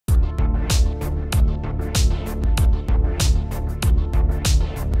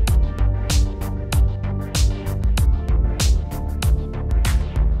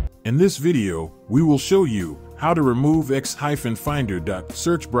this video, we will show you how to remove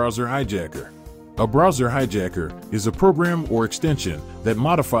X-FinderSearch browser hijacker. A browser hijacker is a program or extension that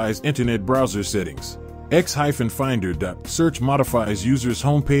modifies internet browser settings. X-FinderSearch modifies users'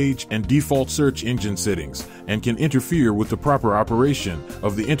 homepage and default search engine settings and can interfere with the proper operation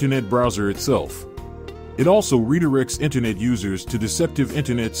of the internet browser itself. It also redirects internet users to deceptive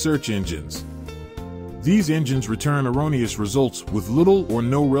internet search engines. These engines return erroneous results with little or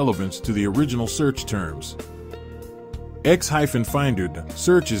no relevance to the original search terms.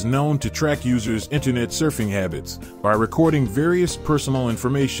 X-FinderSearch is known to track users' internet surfing habits by recording various personal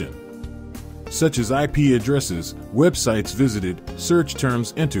information, such as IP addresses, websites visited, search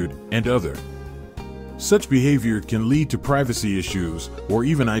terms entered, and other. Such behavior can lead to privacy issues or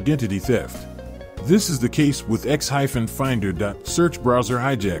even identity theft. This is the case with X-FinderSearch browser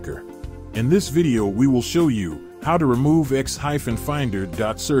hijacker. In this video, we will show you how to remove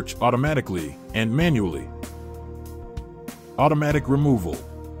X-FinderSearch automatically and manually. Automatic removal.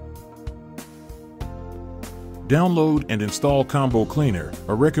 Download and install Combo Cleaner,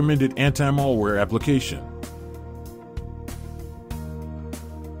 a recommended anti-malware application.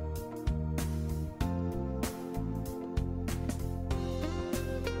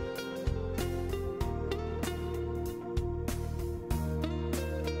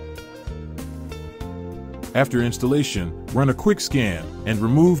 After installation, run a quick scan and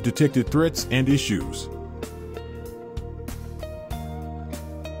remove detected threats and issues.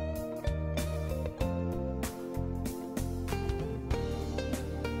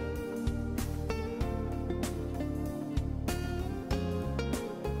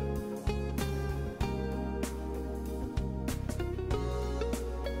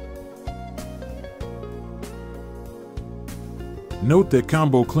 Note that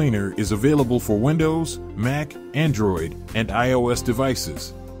Combo Cleaner is available for Windows, Mac, Android, and iOS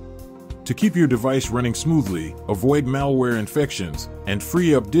devices. To keep your device running smoothly, avoid malware infections, and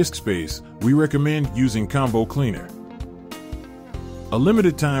free up disk space, we recommend using Combo Cleaner. A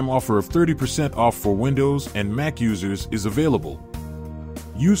limited time offer of 30% off for Windows and Mac users is available.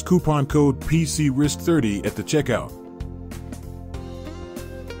 Use coupon code PCRISK30 at the checkout.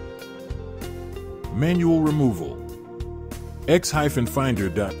 Manual removal.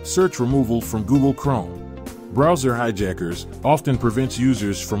 X-FinderSearch removal from Google Chrome. Browser hijackers often prevents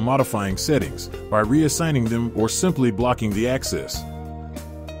users from modifying settings by reassigning them or simply blocking the access.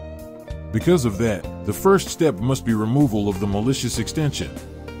 Because of that, the first step must be removal of the malicious extension.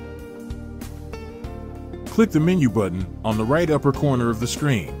 Click the menu button on the right upper corner of the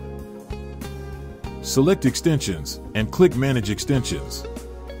screen. Select Extensions and click Manage Extensions.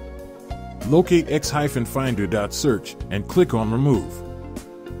 Locate X-FinderSearch and click on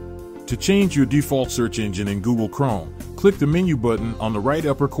Remove. To change your default search engine in Google Chrome, click the menu button on the right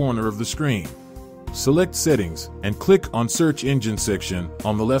upper corner of the screen. Select Settings and click on Search Engine section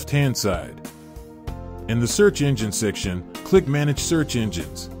on the left-hand side. In the Search Engine section, click Manage Search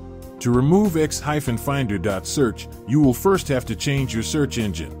Engines. To remove X-FinderSearch, you will first have to change your search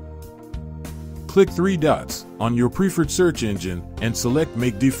engine. Click three dots on your preferred search engine and select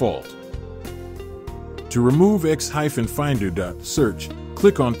Make Default. To remove X-FinderSearch,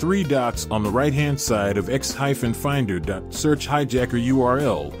 click on three dots on the right-hand side of X-FinderSearch hijacker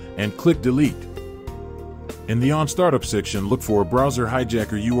URL and click Delete. In the On Startup section, look for a browser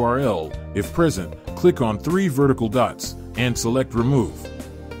hijacker URL. If present, click on three vertical dots and select Remove.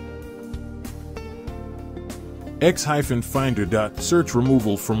 X-FinderSearch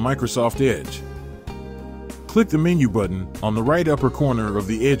removal from Microsoft Edge. Click the menu button on the right upper corner of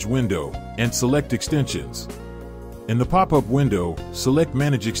the Edge window and select Extensions. In the pop-up window, select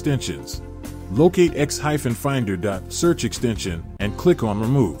Manage Extensions. Locate X-FinderSearch extension and click on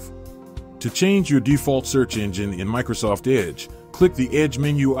Remove. To change your default search engine in Microsoft Edge, click the Edge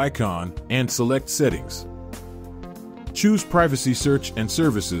menu icon and select Settings. Choose Privacy Search and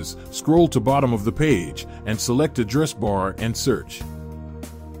Services, scroll to bottom of the page, and select Address Bar and Search.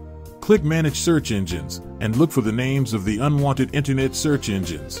 Click Manage Search Engines and look for the names of the unwanted internet search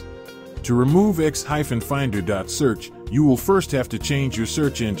engines. To remove X-FinderSearch, you will first have to change your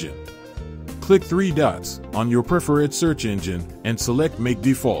search engine. Click three dots on your preferred search engine and select Make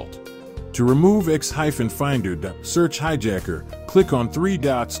Default. To remove X-FinderSearch hijacker, click on three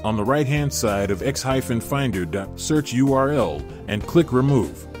dots on the right-hand side of X-FinderSearch URL and click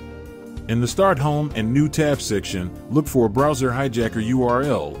Remove. In the Start Home and New Tab section, look for a browser hijacker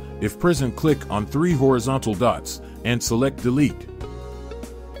URL. If present, click on three horizontal dots and select Delete.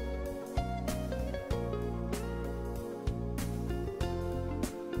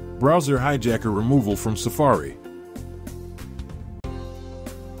 Browser hijacker removal from Safari.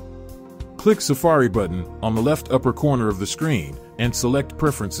 Click Safari button on the left upper corner of the screen and select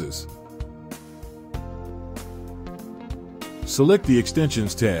Preferences. Select the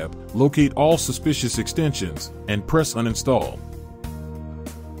Extensions tab, locate all suspicious extensions, and press Uninstall.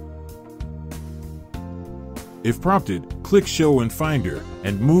 If prompted, click Show in Finder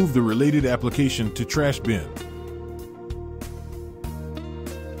and move the related application to Trash Bin.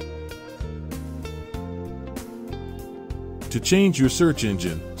 To change your search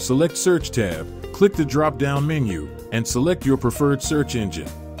engine, select Search tab, click the drop-down menu, and select your preferred search engine.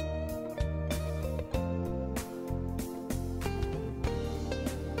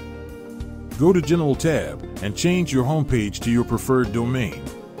 Go to General tab and change your homepage to your preferred domain.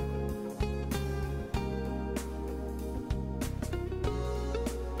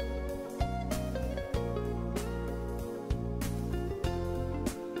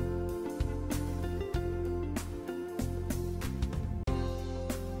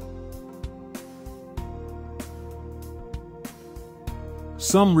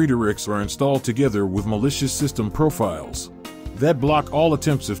 Some redirects are installed together with malicious system profiles that block all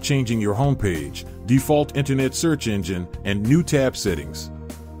attempts of changing your homepage, default internet search engine, and new tab settings.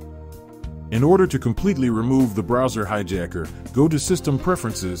 In order to completely remove the browser hijacker, go to System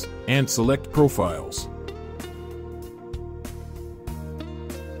Preferences and select Profiles.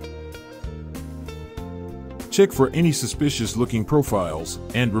 Check for any suspicious-looking profiles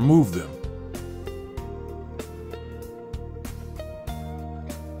and remove them.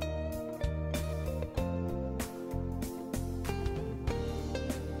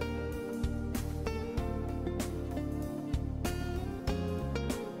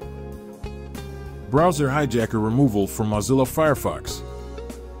 Browser hijacker removal from Mozilla Firefox.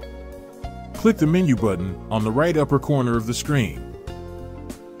 Click the menu button on the right upper corner of the screen.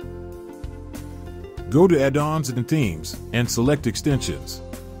 Go to Add-ons and Themes and select Extensions.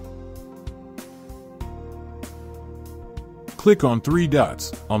 Click on three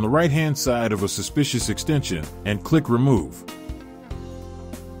dots on the right-hand side of a suspicious extension and click Remove.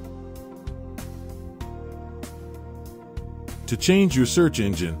 To change your search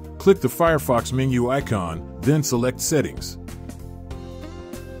engine, click the Firefox menu icon, then select Settings.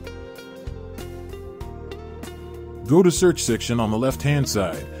 Go to Search section on the left-hand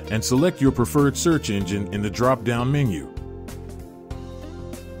side and select your preferred search engine in the drop-down menu.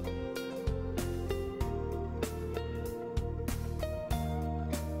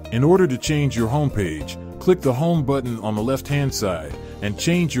 In order to change your homepage, click the Home button on the left-hand side and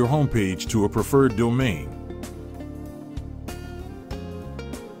change your homepage to a preferred domain.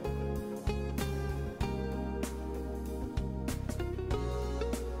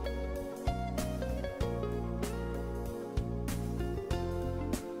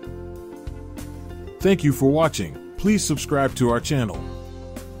 Thank you for watching. Please subscribe to our channel.